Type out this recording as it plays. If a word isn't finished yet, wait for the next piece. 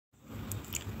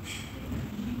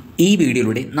ഈ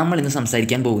വീഡിയോയിലൂടെ നമ്മൾ ഇന്ന്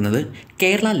സംസാരിക്കാൻ പോകുന്നത്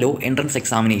കേരള ലോ എൻട്രൻസ്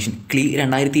എക്സാമിനേഷൻ ക്ലീ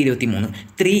 2023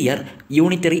 3 ഇയർ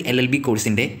യൂണിറ്ററി LLB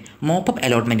കോഴ്സിൻ്റെ മോപ്പപ്പ്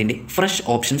അലോട്ട്മെൻറ്റിൻ്റെ ഫ്രഷ്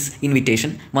ഓപ്ഷൻസ്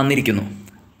ഇൻവിറ്റേഷൻ വന്നിരിക്കുന്നു.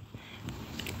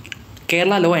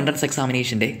 കേരള ലോ എൻട്രൻസ്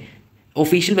എക്സാമിനേഷൻ്റെ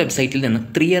ഒഫീഷ്യൽ വെബ്സൈറ്റിൽ നിന്ന്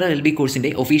 3 ഇയർ LLB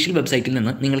കോഴ്സിൻ്റെ ഒഫീഷ്യൽ വെബ്സൈറ്റിൽ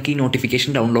നിന്ന് നിങ്ങൾക്ക് ഈ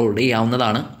നോട്ടിഫിക്കേഷൻ ഡൗൺലോഡ്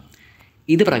ചെയ്യാവുന്നതാണ്.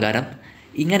 ഇത് പ്രകാരം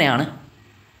ഇങ്ങനെയാണ്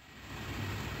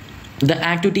the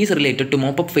activities related to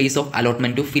mop-up phase of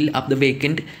allotment to fill up the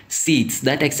vacant seats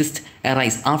that exist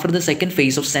arise after the second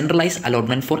phase of centralized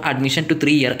allotment for admission to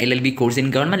 3-year LLB course in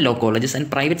government law colleges and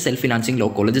private self-financing law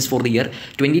colleges for the year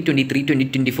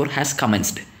 2023-2024 has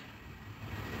commenced.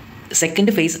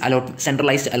 Second phase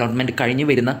centralized allotment കഴിഞ്ഞു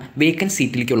വരുന്ന vacant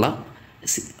സീറ്റിലേക്കുള്ള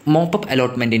mop-up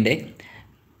അലോട്ട്മെൻറ്റിൻ്റെ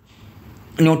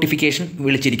notification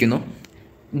വിളിച്ചിരിക്കുന്നു.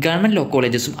 Government law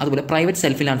കോളേജസും അതുപോലെ private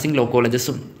self financing law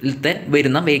കോളേജസിലത്തെ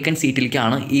വരുന്ന vacant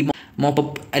സീറ്റിലേക്കാണ് ഈ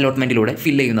mop-up അലോട്ട്മെൻറ്റിലൂടെ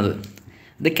fill ചെയ്യുന്നത്.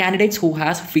 The candidates who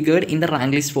has figured in the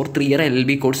rank list four 3 year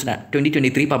LLB course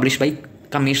 2023 published by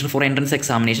Commission for Entrance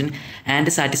Examination and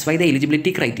satisfy the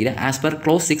eligibility criteria as per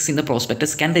Clause 6 in the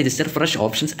prospectus can register fresh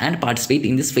options and participate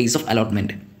in this phase of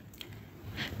allotment.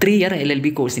 3 year LLB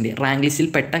കോഴ്സിൻ്റെ rank ലിസ്റ്റിൽ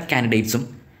പെട്ട കാൻഡിഡേറ്റ്സും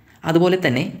അതുപോലെ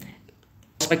തന്നെ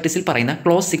പ്രോസ്പെക്ടസിൽ പറയുന്ന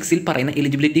close 6-ൽ പറയുന്ന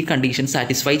eligibility condition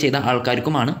satisfy ചെയ്ത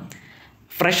ആൾക്കാർക്കുമാണ്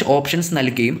fresh options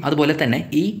നൽകുകയും അതുപോലെ തന്നെ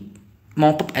ഈ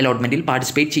മോപ്പപ്പ് അലോട്ട്മെൻറ്റിൽ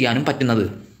പാർട്ടിസിപ്പേറ്റ് ചെയ്യാനും പറ്റുന്നത്.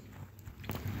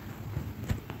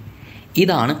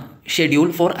 ഇതാണ് schedule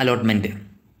four allotment.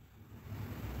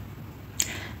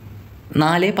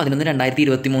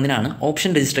 4/11/2023 option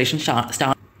registration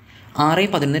start.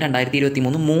 6/11/2023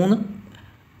 3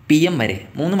 PM വരെ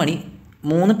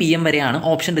 3 PM വരെയാണ്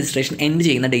ഓപ്ഷൻ രജിസ്ട്രേഷൻ എൻഡ്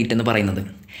ചെയ്യുന്ന ഡേറ്റ് എന്ന് പറയുന്നത്.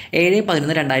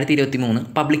 7/11/2023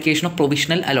 publication of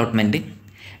provisional allotment.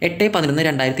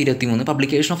 8/11/2023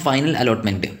 publication of final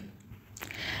allotment.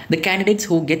 The candidates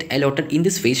who get allotted in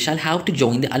this phase shall have to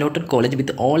join the allotted college with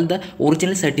all the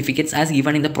original certificates as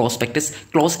given in the prospectus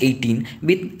Clause 18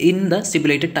 within the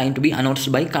stipulated time to be announced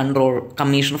by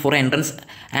Commission for Entrance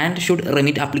and should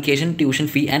remit application, tuition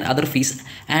fee and other fees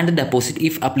and deposit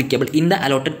if applicable in the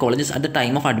allotted colleges at the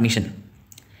time of admission.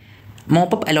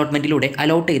 Mop-up അലോട്ട്മെൻറ്റിലൂടെ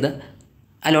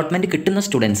allotment കിട്ടുന്ന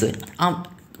students ആ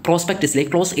പ്രോസ്പെക്ടസിലെ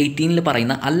close 18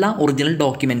 പറയുന്ന എല്ലാ original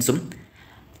ഡോക്യുമെൻറ്റ്സും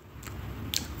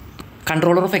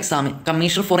controller of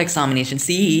commissioner for examination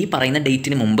CE പറയുന്ന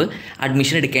ഡേറ്റിന് മുമ്പ്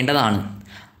admission എടുക്കേണ്ടതാണ്.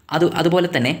 അതുപോലെ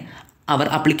തന്നെ അവർ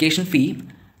അപ്ലിക്കേഷൻ ഫീ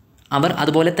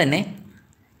അതുപോലെ തന്നെ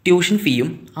ട്യൂഷൻ ഫീയും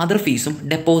അതർ ഫീസും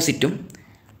ഡെപ്പോസിറ്റും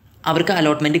അവർക്ക്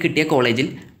അലോട്ട്മെൻറ്റ് കിട്ടിയ കോളേജിൽ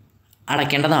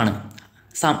അടയ്ക്കേണ്ടതാണ്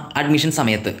അഡ്മിഷൻ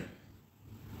സമയത്ത്.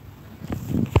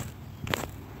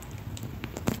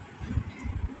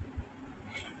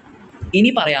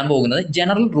 ഇനി പറയാൻ പോകുന്നത്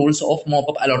general rules of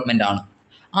mop-up allotment ആണ്.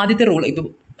 ആദ്യത്തെ റൂൾ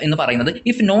എന്ന് പറയുന്നത്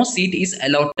if no seat is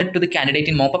allotted to the candidate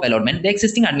in mop-up allotment the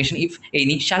existing admission if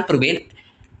any shall prevail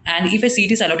and if A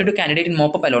seat is allotted to candidate in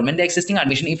mop-up allotment the existing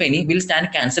admission if any will stand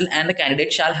cancel and the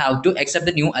candidate shall have to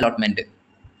accept the new allotment.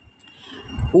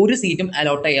 ഒരു സീറ്റും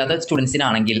allot ചെയ്യാത്ത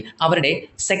സ്റ്റുഡൻസിനാണെങ്കിൽ അവരുടെ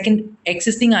second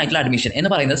existing ആയിട്ടുള്ള admission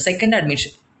എന്ന് പറയുന്നത് second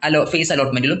admission face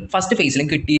അലോട്ട്മെന്റിലും first ഫേസിലും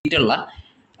കിട്ടിയിട്ടുള്ള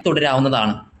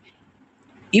തുടരാവുന്നതാണ്.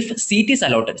 If seat is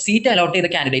allotted seat allot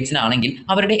ചെയ്ത കാൻഡിഡേറ്റ്സിനാണെങ്കിൽ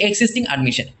അവരുടെ എക്സിസ്റ്റിംഗ്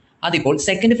അഡ്മിഷൻ അതിപ്പോൾ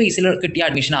സെക്കൻഡ് ഫേസിൽ കിട്ടിയ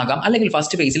അഡ്മിഷൻ ആകാം അല്ലെങ്കിൽ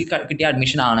ഫസ്റ്റ് ഫേസിൽ കിട്ടിയ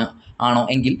അഡ്മിഷൻ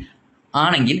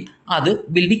ആണെങ്കിൽ അത്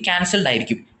വിൽ ബി ക്യാൻസൽഡ്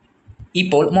ആയിരിക്കും.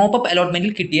 ഇപ്പോൾ മോപ്പപ്പ്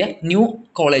അലോട്ട്മെൻറ്റിൽ കിട്ടിയ ന്യൂ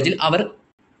കോളേജിൽ അവർ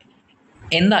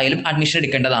എന്തായാലും അഡ്മിഷൻ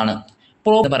എടുക്കേണ്ടതാണ്.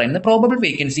 പറയുന്നത് probable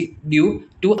vacancy due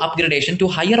to upgradation to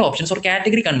higher options or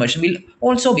category conversion will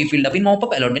also be filled up in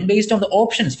mop-up allotment based on the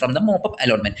options from the mop-up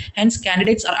allotment. Hence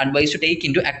candidates are advised to take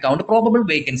in to account probable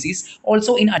vacancies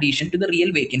also in addition to the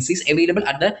real vacancies available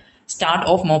at the start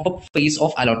of mop-up face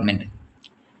of allotment.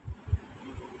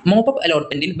 Mop-up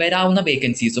അലോട്ട്മെന്റിൽ വരാവുന്ന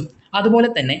വേക്കൻസീസും അതുപോലെ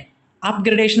തന്നെ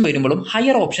upgradation വരുമ്പോഴും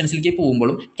higher ഓപ്ഷൻസിലേക്ക്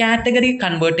പോകുമ്പോഴും category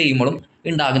convert ചെയ്യുമ്പോഴും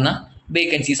ഉണ്ടാകുന്ന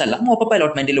vacancies അല്ല mop-up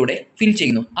അലോട്ട്മെന്റിലൂടെ ഫിൽ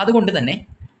ചെയ്യുന്നു. അതുകൊണ്ട് തന്നെ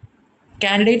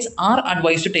candidates are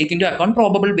advised to take in to account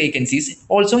probable vacancies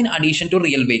also in addition to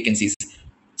real vacancies.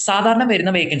 സാധാരണ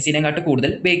വരുന്ന വേക്കൻസിനെക്കാട്ട്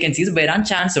കൂടുതൽ വേക്കൻസീസ് വരാൻ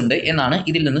ചാൻസ് ഉണ്ട് എന്നാണ്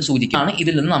ഇതിൽ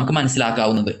നിന്ന് നമുക്ക്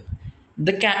മനസ്സിലാക്കാവുന്നത്.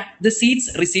 The seats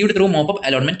received through mop-up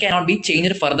allotment cannot be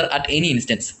changed further at any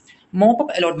instance.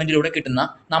 Mop-up അലോട്ട്മെന്റിലൂടെ കിട്ടുന്ന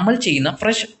നമ്മൾ ചെയ്യുന്ന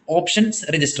ഫ്രഷ് ഓപ്ഷൻസ്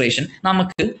രജിസ്ട്രേഷൻ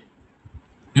നമുക്ക്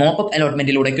മോപ്പപ്പ്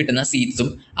അലോട്ട്മെന്റിലൂടെ കിട്ടുന്ന സീറ്റ്സും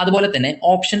അതുപോലെ തന്നെ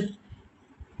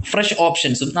ഫ്രഷ്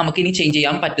ഓപ്ഷൻസും നമുക്ക് ഇനി ചേഞ്ച്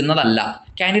ചെയ്യാൻ പറ്റുന്നതല്ല.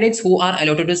 Candidates who are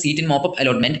allotted to seat in mop-up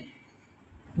allotment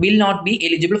will not be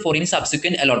eligible for in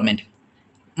subsequent allotment.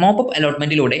 Mop-up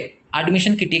അലോട്ട്മെന്റിലൂടെ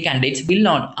admission കിട്ടിയ കാൻഡിഡേറ്റ്സ്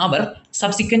അവർ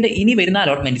സബ്സിക്വന്റ് ഇനി വരുന്ന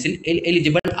അലോട്ട്മെന്റ്സിൽ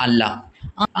എലിജിബിൾ അല്ല.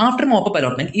 After mop-up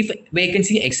allotment if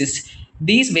vacancy exist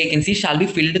These vacancies shall be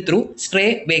filled through stray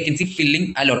vacancy filling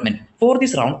allotment. For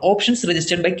this round, options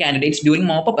registered by candidates during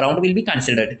mop-up round will be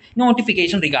considered.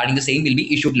 Notification regarding the same will be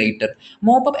issued later.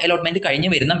 Mop-up allotment കഴിഞ്ഞ്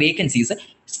വരുന്ന vacancies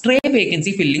stray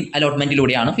vacancy filling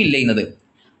അലോട്ട്മെന്റിലൂടെയാണ് fill ചെയ്യുന്നത്.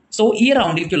 So ഈ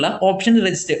റൗണ്ടിലേക്കുള്ള option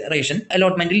registration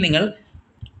അലോട്ട്മെന്റിൽ നിങ്ങൾ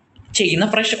ചെയ്യുന്ന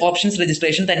fresh options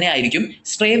registration തന്നെ ആയിരിക്കും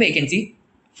stray vacancy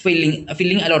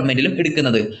filling അലോട്ട്മെന്റിലും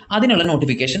എടുക്കുന്നത്. അതിനുള്ള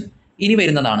നോട്ടിഫിക്കേഷൻ ഇനി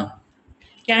വരുന്നതാണ്.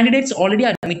 Candidates already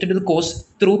admitted to the course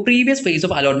through previous phase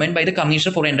of allotment by the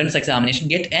Commissioner for Entrance Examination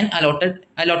get an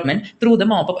allotment through the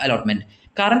mop-up allotment.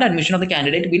 Current admission of the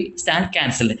candidate will stand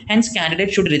cancelled. Hence,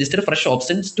 candidates should register fresh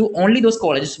options to only those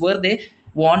colleges where they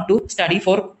want to study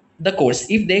for the course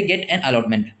if they get an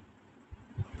allotment.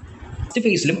 First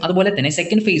ഫേസിലും അതുപോലെ തന്നെ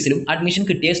second ഫേസിലും admission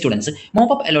കിട്ടിയ students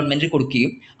mop-up അലോട്ട്മെന്റിൽ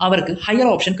കൊടുക്കുകയും അവർക്ക് higher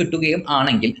option കിട്ടുകയും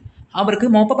ആണെങ്കിൽ, അവർക്ക്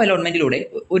മോപ്പപ്പ് അലോട്ട്മെന്റിലൂടെ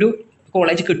ഒരു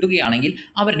കോളേജ് കിട്ടുകയാണെങ്കിൽ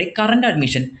അവരുടെ കറണ്ട്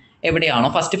അഡ്മിഷൻ എവിടെയാണോ,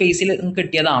 ഫസ്റ്റ് ഫേസിൽ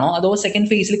കിട്ടിയതാണോ അതോ സെക്കൻഡ്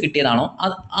ഫേസിൽ കിട്ടിയതാണോ,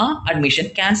 ആ അഡ്മിഷൻ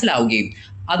ക്യാൻസൽ ആവുകയും.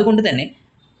 അതുകൊണ്ട് തന്നെ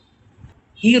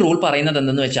ഈ റൂൾ പറയുന്നത്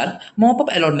എന്തെന്ന് വെച്ചാൽ,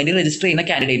 മോപ്പപ്പ് അലോട്ട്മെന്റിൽ രജിസ്റ്റർ ചെയ്യുന്ന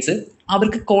കാൻഡിഡേറ്റ്സ്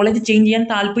അവർക്ക് കോളേജ് ചേഞ്ച് ചെയ്യാൻ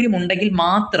താല്പര്യമുണ്ടെങ്കിൽ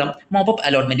മാത്രം മോപ്പപ്പ്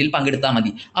അലോട്ട്മെന്റിൽ പങ്കെടുത്താൽ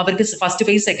മതി. അവർക്ക് ഫസ്റ്റ്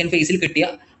ഫേസ് സെക്കൻഡ് ഫേസിൽ കിട്ടിയ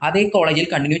അതേ കോളേജിൽ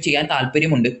കണ്ടിന്യൂ ചെയ്യാൻ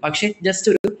താല്പര്യമുണ്ട്, പക്ഷേ ജസ്റ്റ്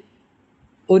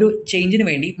ഒരു ചേഞ്ചിന്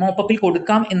വേണ്ടി മോപ്പപ്പിൽ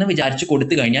കൊടുക്കാം എന്ന് വിചാരിച്ച്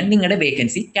കൊടുത്തു കഴിഞ്ഞാൽ നിങ്ങളുടെ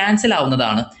വേക്കൻസി ക്യാൻസൽ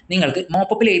ആവുന്നതാണ്. നിങ്ങൾക്ക്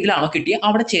മോപ്പപ്പിൽ ഏതിലാണോ കിട്ടിയ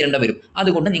അവിടെ ചേരേണ്ടി വരും.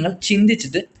 അതുകൊണ്ട് നിങ്ങൾ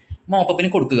ചിന്തിച്ചിട്ട് മോപ്പപ്പിന്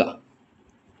കൊടുക്കുക.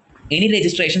 ഇനി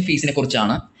രജിസ്ട്രേഷൻ ഫീസിനെ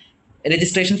കുറിച്ചാണ്.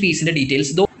 Registration ഫീസിന്റെ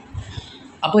details.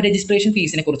 അപ്പോൾ രജിസ്ട്രേഷൻ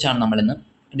ഫീസിനെ കുറിച്ചാണ് നമ്മൾ ഇന്ന്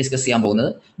ഡിസ്കസ് ചെയ്യാൻ പോകുന്നത്.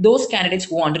 Those candidates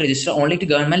who want to register only to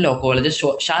government law colleges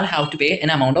shall have to pay an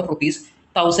amount of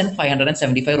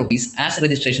 ₹1,575 as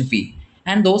registration fee.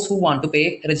 And those who want to pay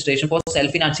registration for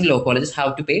self-financing law colleges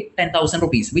have to pay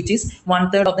 ₹10,000, which is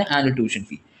 1/3 of the annual tuition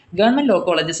fee. Government law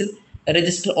colleges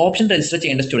option register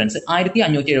ചെയ്യേണ്ട students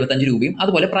 ₹1,575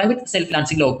 അതുപോലെ private self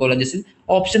financing law കോളേജസിൽ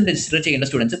option register ചെയ്യേണ്ട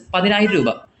students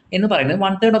 ₹10,000 എന്ന് പറയുന്നത്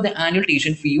 1/3 of the annual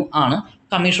tuition fee ആണ്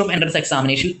commission of entrance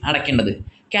examination അടയ്ക്കേണ്ടത്.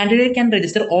 Candidate can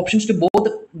register options to both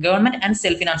government and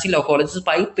self-financing law colleges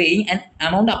by paying an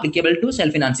amount applicable to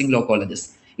self-financing law colleges.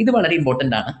 ഇത് വളരെ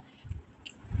important ആണ്.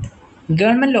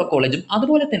 Government law കോളേജും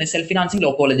അതുപോലെ തന്നെ self financing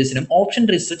law കോളേജസിനും option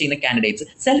register ചെയ്യുന്ന candidates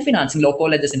self financing law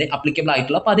കോളേജസിന്റെ applicable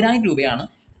ആയിട്ടുള്ള ₹10,000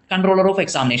 controller of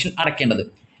examination അടയ്ക്കേണ്ടത്.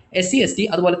 SC ST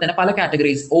അതുപോലെ തന്നെ പല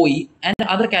categories OE and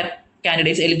other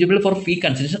candidates eligible for fee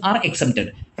concession R exempted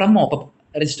from mop-up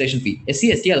registration fee. SC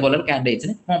ST അതുപോലെ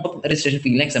കാൻഡിഡേറ്റ്സിന് mop-up registration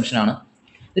ഫീയിൽ എക്സംപ്ഷൻ ആണ്.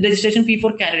 The registration fee for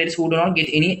candidates who do not get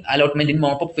any allotment in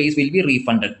mop-up phase will be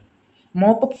refunded.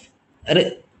 Mop-up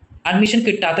admission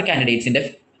കിട്ടാത്ത കാൻഡിഡേറ്റ്സിന്റെ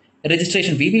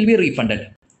registration fee will be refunded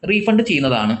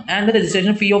ചെയ്യുന്നതാണ്. And the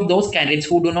registration fee of those candidates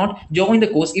who do not join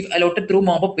the course if allotted through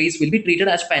mop-up phase will be treated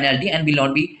as penalty and will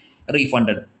not be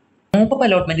refunded. Mop-up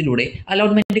allotmentലൂടെ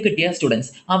allotment കിട്ടിയ students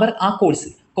അവർ ആ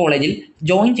കോളേജിൽ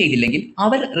join ചെയ്തില്ലെങ്കിൽ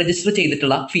അവർ register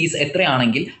ചെയ്തിട്ടുള്ള fees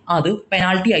എത്രയാണെങ്കിൽ അത്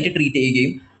penalty ആയിട്ട് treat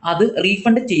ചെയ്യുകയും അത്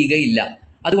refund ചെയ്യുകയില്ല.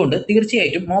 അതുകൊണ്ട്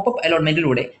തീർച്ചയായിട്ടും മോപ്പപ്പ്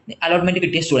അലോട്ട്മെന്റിലൂടെ അലോട്ട്മെന്റ്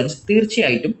കിട്ടിയ സ്റ്റുഡൻസ്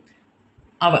തീർച്ചയായിട്ടും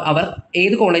അവർ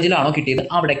ഏത് കോളേജിലാണോ കിട്ടിയത്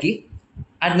അവിടേക്ക്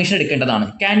അഡ്മിഷൻ എടുക്കേണ്ടതാണ്.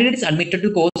 Candidates admitted to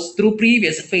course through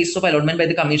previous phase of allotment by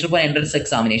the Commissioner for Entrance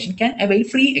Examination can avail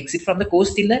free exit from the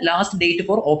course till the last date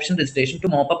for option registration to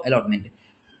mop-up allotment.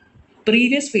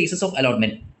 Previous phases of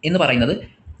allotment എന്ന് പറയുന്നത്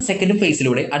സെക്കൻഡും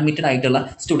ഫേസിലൂടെ admitted ആയിട്ടുള്ള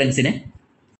സ്റ്റുഡൻസിന്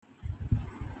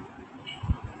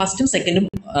ഫസ്റ്റും സെക്കൻഡും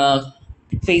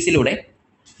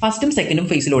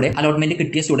ഫേസിലൂടെ allotment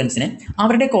കിട്ടിയ സ്റ്റുഡൻസിന്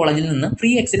അവരുടെ കോളേജിൽ നിന്ന് ഫ്രീ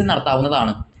എക്സിറ്റ്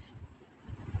നടത്താവുന്നതാണ്.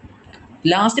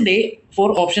 Last day four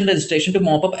option registration to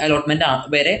mop-up allotment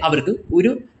വരെ അവർക്ക്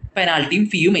ഒരു പെനാൽറ്റിയും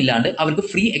ഫീയും ഇല്ലാണ്ട് അവർക്ക്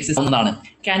ഫ്രീ എക്സിറ്റ് ആവുന്നതാണ്.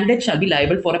 Candidate shall be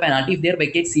liable four A penalty if there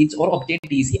vacate seats or obtain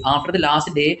TC after the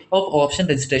last day of option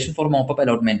registration four mop-up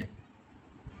allotment.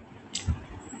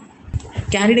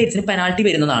 കാൻഡിഡേറ്റ്സിന് penalty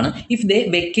വരുന്നതാണ് if they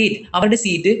vacate, അവരുടെ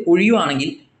seat ഒഴിയുവാണെങ്കിൽ.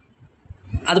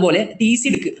 അതുപോലെ TC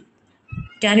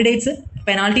candidates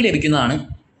penalty ലഭിക്കുന്നതാണ്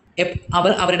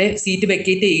അവരുടെ seat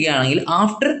vacate ചെയ്യുകയാണെങ്കിൽ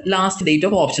after last date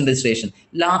of option registration.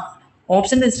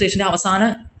 Option രജിസ്ട്രേഷൻ്റെ അവസാന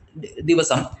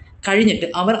ദിവസം കഴിഞ്ഞിട്ട്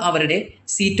അവരുടെ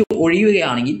സീറ്റ്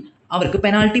ഒഴിയുകയാണെങ്കിൽ അവർക്ക്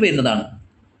പെനാൽറ്റി വരുന്നതാണ്.